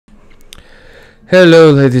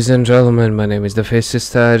Hello ladies and gentlemen, my name is the Faceless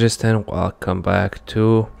Strategist and welcome back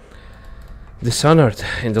to Dishonored.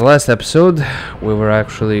 In the last episode we were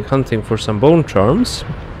actually hunting for some bone charms,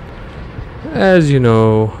 as you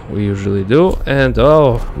know we usually do, and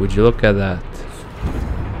oh, would you look at that.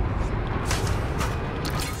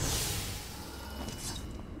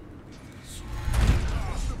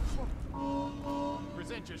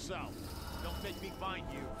 Present yourself. Don't make me find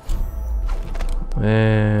you.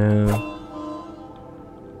 And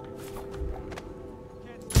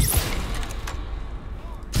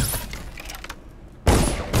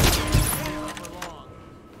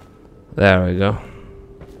there we go.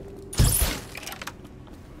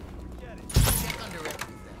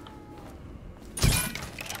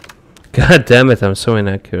 God damn it, I'm so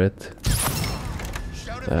inaccurate.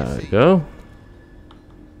 There we go.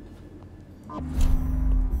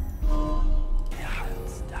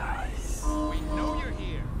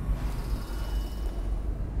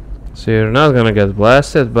 So you're not gonna get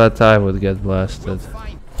blasted, but I would get blasted.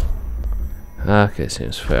 Okay,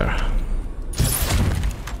 seems fair.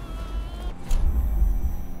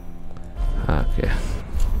 Okay.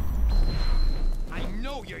 I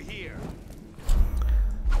know you're here.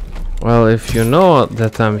 Well, if you know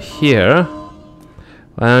that I'm here,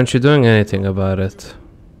 why aren't you doing anything about it?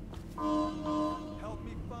 Help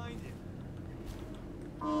me find it.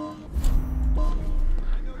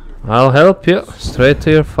 I'll help you straight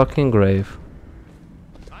to your fucking grave.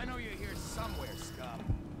 I know you're here somewhere, scum.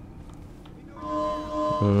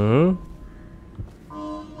 Hmm.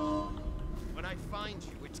 When I find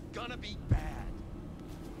you, it's gonna be bad.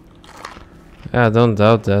 Yeah, I don't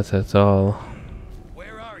doubt that at all.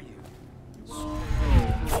 Where are you?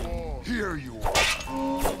 Here you are.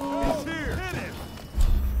 He's here. Hit him.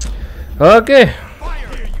 Okay. Fire.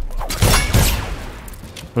 Here you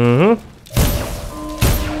are. Mm-hmm.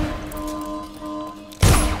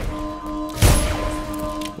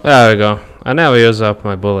 There we go. I never use up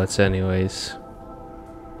my bullets anyways.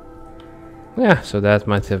 Yeah, so that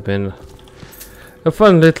might have been a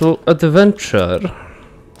fun little adventure.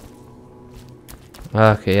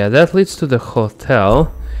 Okay, yeah, that leads to the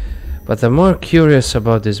hotel. But I'm more curious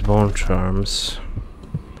about these bone charms.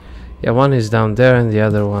 Yeah, one is down there and the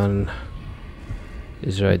other one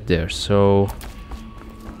is right there. So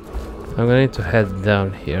I'm gonna need to head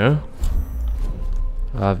down here.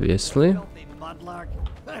 Obviously. Filthy mudlark.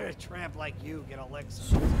 Let a tramp like you get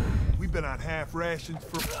elixir. We've been on half rations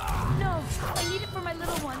for. No, I need it for my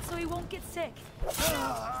little one so he won't get sick.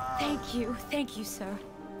 Thank you, sir.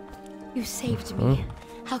 You saved me.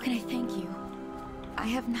 How can I thank you? I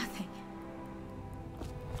have nothing.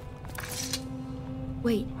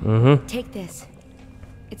 Wait, take this.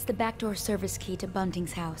 It's the backdoor service key to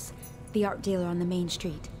Bunting's house, the art dealer on the main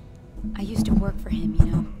street. I used to work for him, you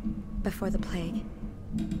know, before the plague.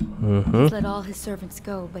 He's let all his servants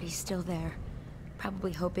go, but he's still there.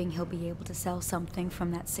 Probably hoping he'll be able to sell something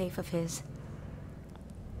from that safe of his.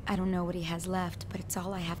 I don't know what he has left, but it's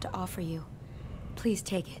all I have to offer you. Please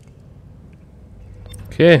take it.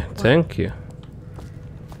 Okay, thank you.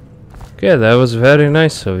 Okay, that was very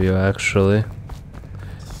nice of you, actually.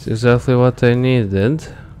 It's exactly what I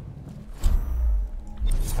needed.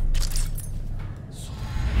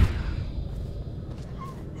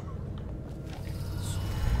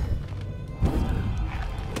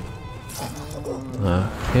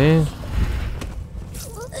 Okay.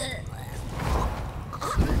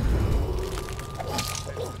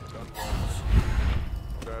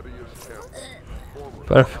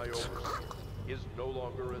 Perfect.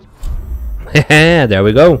 There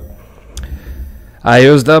we go. I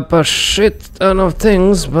used up a shit ton of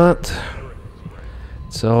things, but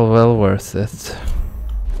it's all well worth it.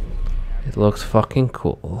 It looks fucking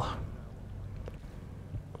cool.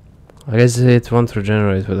 I guess it won't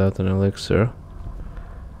regenerate without an elixir,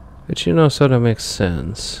 which, you know, sort of makes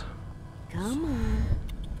sense. Come on.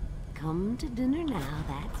 Come to dinner now.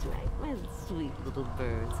 That's right, my sweet little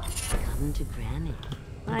birds. Come to Granny.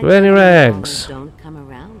 Granny Rags. Don't come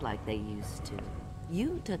around like they used to.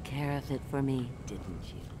 You took care of it for me, didn't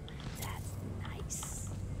you? That's nice.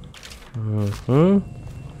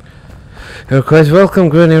 You're quite welcome,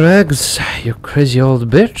 Granny Rags. You crazy old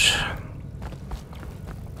bitch.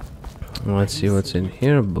 Let's see what's in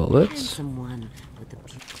here. Bullets.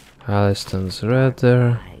 Aliston's red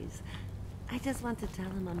there. I just want to tell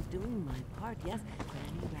him I'm doing my part. Yes,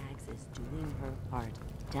 Granny Rags is doing her part.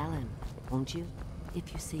 Tell him, won't you?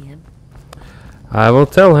 If you see him. I will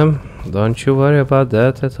tell him. Don't you worry about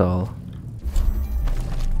that at all.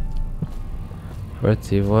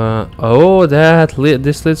 41. Oh,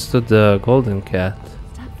 this leads to the golden cat.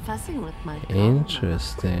 Stop fussing with my comb.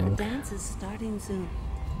 Interesting. The dance is starting soon.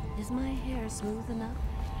 Is my hair smooth enough?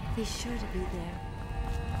 He's sure to be there.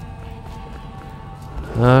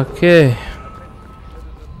 Okay.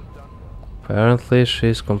 Apparently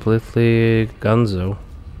she's completely gonzo.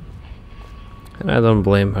 And I don't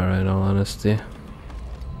blame her in all honesty.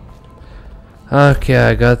 Okay,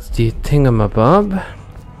 I got the thingamabob.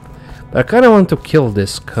 But I kinda want to kill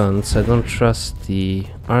this cunt. I don't trust the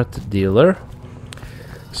art dealer.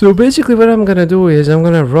 So basically what I'm gonna do is I'm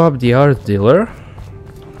gonna rob the art dealer.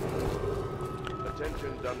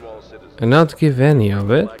 And not give any of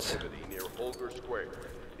it.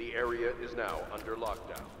 The area is now under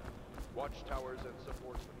lockdown. Watchtowers and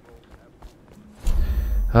support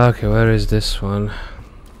patrols. Okay, where is this one?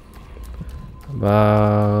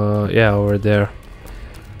 Yeah, over there.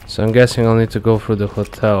 So I'm guessing I'll need to go through the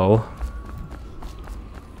hotel.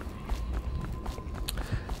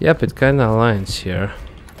 Yep, it kinda aligns here.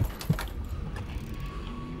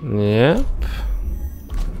 Yep.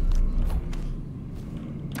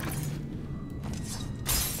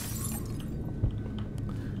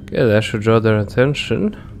 Okay, that should draw their attention.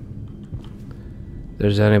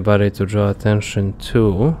 There's anybody to draw attention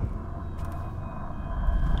to.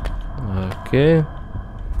 Okay.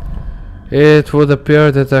 It would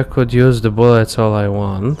appear that I could use the bullets all I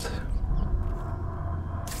want.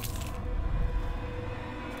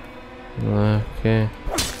 Okay.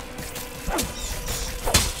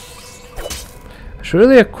 I should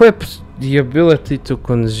really equip the ability to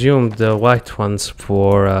consume the white ones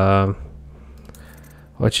for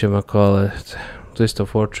whatchamacallit, Twist of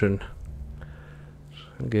Fortune.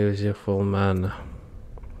 Gives you full mana.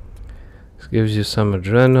 This gives you some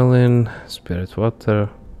adrenaline, spirit water.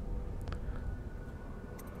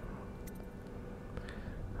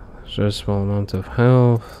 Just a small amount of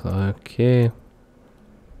health, okay.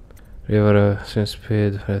 Regeneration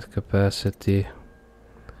speed, red capacity.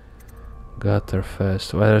 Gutter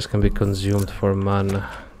fast. Others can be consumed for mana.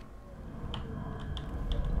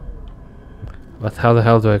 But how the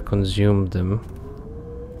hell do I consume them?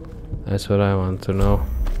 That's what I want to know.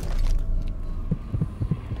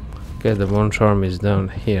 Okay, the one charm is down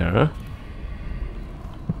here.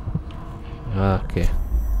 Okay.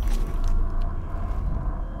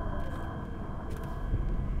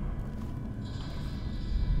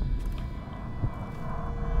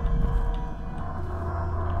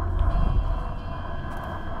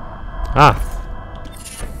 Ah!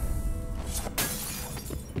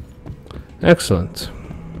 Excellent.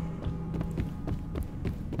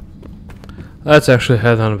 Let's actually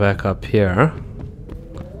head on back up here.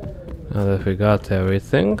 Now that we got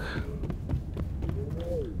everything.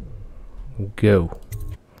 Go.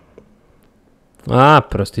 Ah,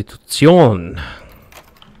 prostitution.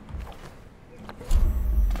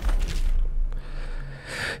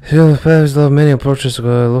 Fill the paths, though many approaches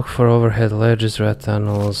go look for overhead ledges, rat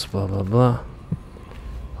tunnels, blah blah blah.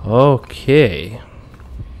 Okay.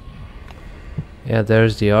 Yeah,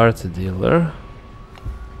 there's the art dealer.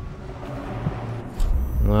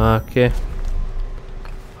 Okay.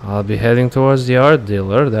 I'll be heading towards the art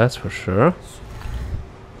dealer, that's for sure.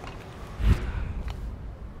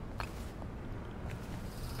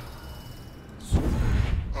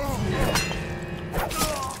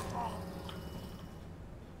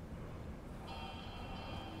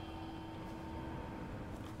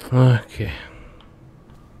 Okay.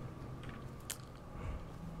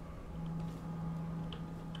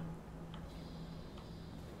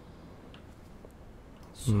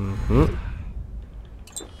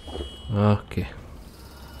 Okay.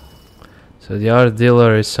 So the art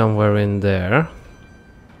dealer is somewhere in there.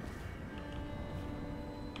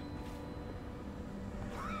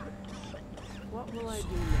 What will I do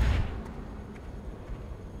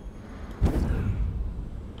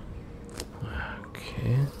now?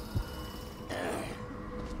 Okay.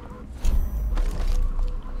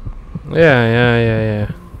 Yeah.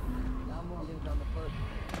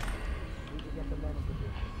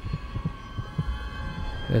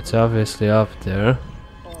 It's obviously up there.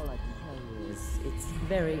 All I can tell you is it's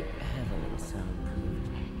very heavily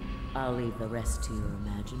soundproofed. I'll leave the rest to your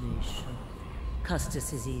imagination.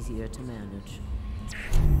 Custis is easier to manage.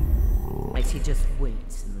 He just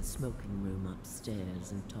waits in the smoking room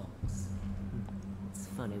upstairs and talks. It's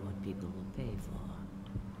funny what people will pay for.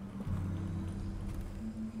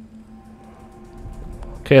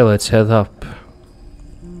 Okay, let's head up.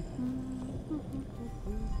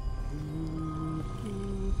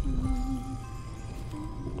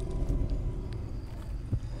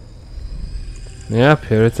 Yep,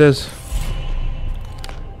 here it is.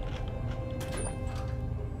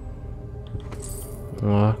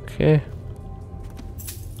 Okay.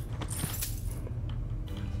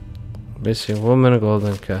 Missing woman,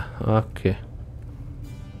 golden cat. Okay.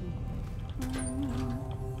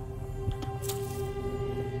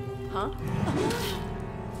 Huh?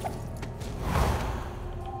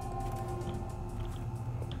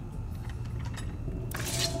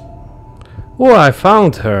 Oh, I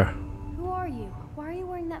found her. Who are you? Why are you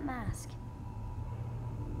wearing that mask?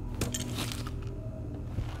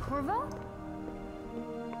 Corvo?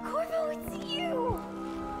 Corvo, it's you!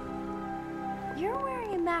 You're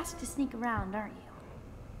wearing a mask to sneak around, aren't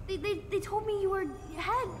you? They told me you were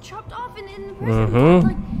head chopped off in the prison,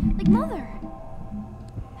 like Mother.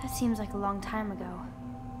 That seems like a long time ago.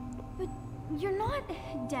 But you're not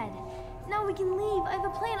dead. Now we can leave. I have a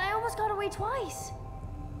plan. I almost got away twice.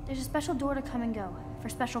 There's a special door to come and go for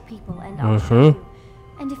special people, and I'll show you.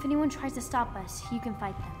 And if anyone tries to stop us, you can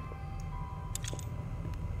fight them.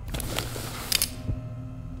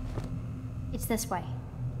 It's this way.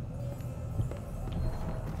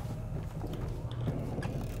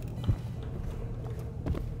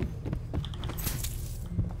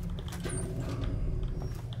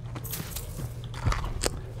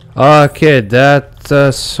 Okay,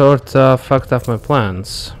 that sort of fucked up my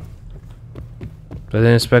plans. I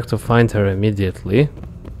didn't expect to find her immediately.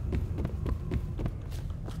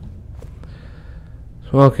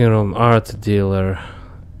 Smoking room, art dealer,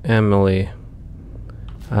 Emily,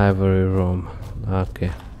 ivory room.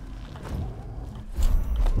 Okay.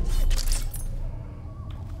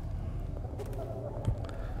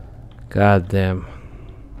 God damn.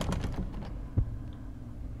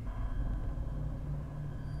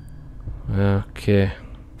 Okay.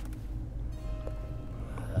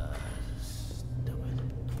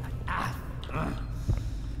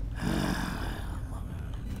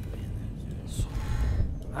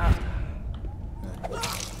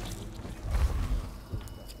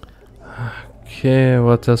 Okay,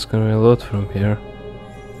 what else can we loot from here?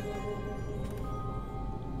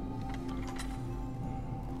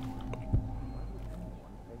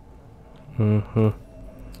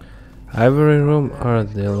 Ivory room,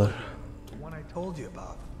 art dealer. The one I told you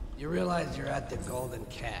about. You realize you're at the Golden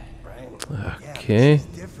Cat, right? Okay. Yeah, this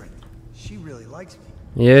is different. She really likes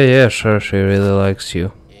me. Yeah, sure, she really likes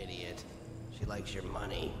you. Idiot. She likes your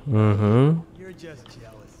money. You're just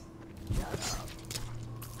jealous. Shut up.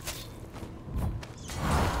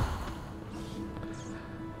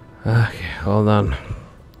 Okay, hold on.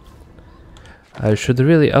 I should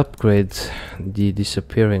really upgrade the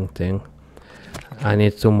disappearing thing. I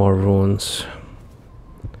need 2 more runes.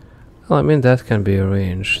 Well, I mean, that can be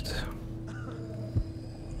arranged.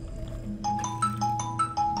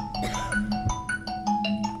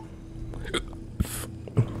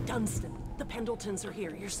 Dunstan, the Pendletons are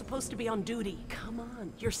here. You're supposed to be on duty. Come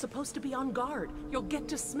on, you're supposed to be on guard. You'll get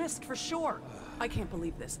dismissed for sure. I can't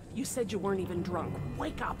believe this. You said you weren't even drunk.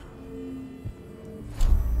 Wake up.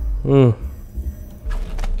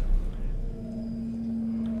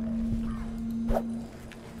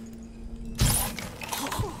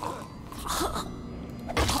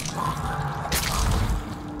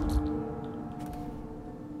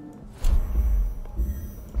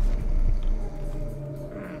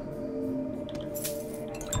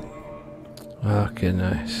 Okay,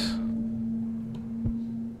 nice.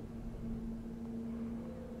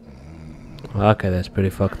 Okay, that's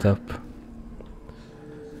pretty fucked up.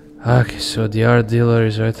 Okay, so the art dealer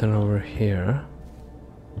is written over here.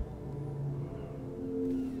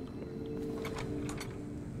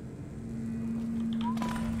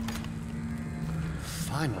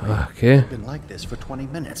 Finally. Okay. It's been like this for 20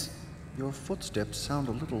 minutes. Your footsteps sound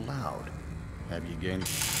a little loud. Have you gained...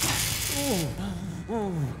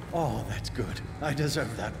 Oh, that's good. I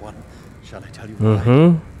deserve that one. Shall I tell you why?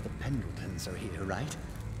 The Pendletons are here, right?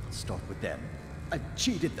 I'll start with them. I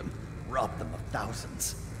cheated them, robbed them of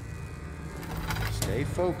thousands. Stay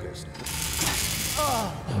focused.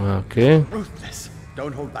 Okay. Ruthless.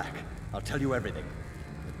 Don't hold back. I'll tell you everything.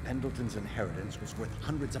 The Pendletons' inheritance was worth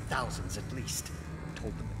hundreds of thousands at least. I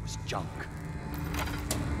told them it was junk.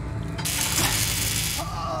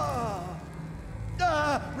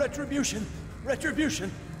 Retribution!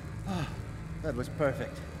 Retribution! That was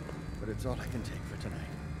perfect. But it's all I can take for tonight.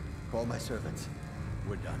 Call my servants.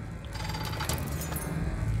 We're done.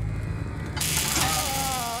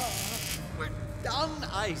 We're done,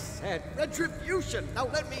 I said. Retribution! Now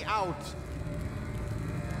let me out!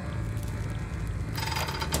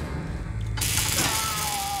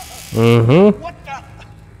 What the?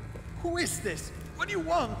 Who is this? What do you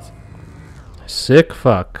want? Sick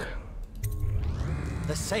fuck.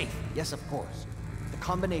 The safe, yes, of course. The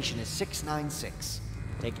combination is 696.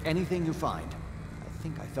 Take anything you find. I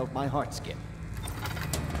think I felt my heart skip.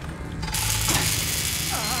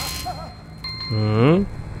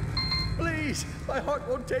 Please, my heart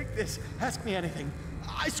won't take this. Ask me anything.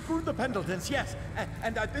 I screwed the Pendletons, yes,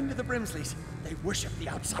 and I've been to the Brimsleys. They worship the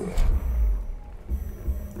outside.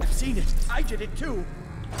 I've seen it. I did it too.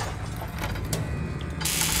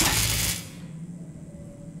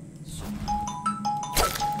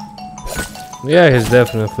 Yeah, he's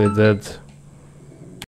definitely dead.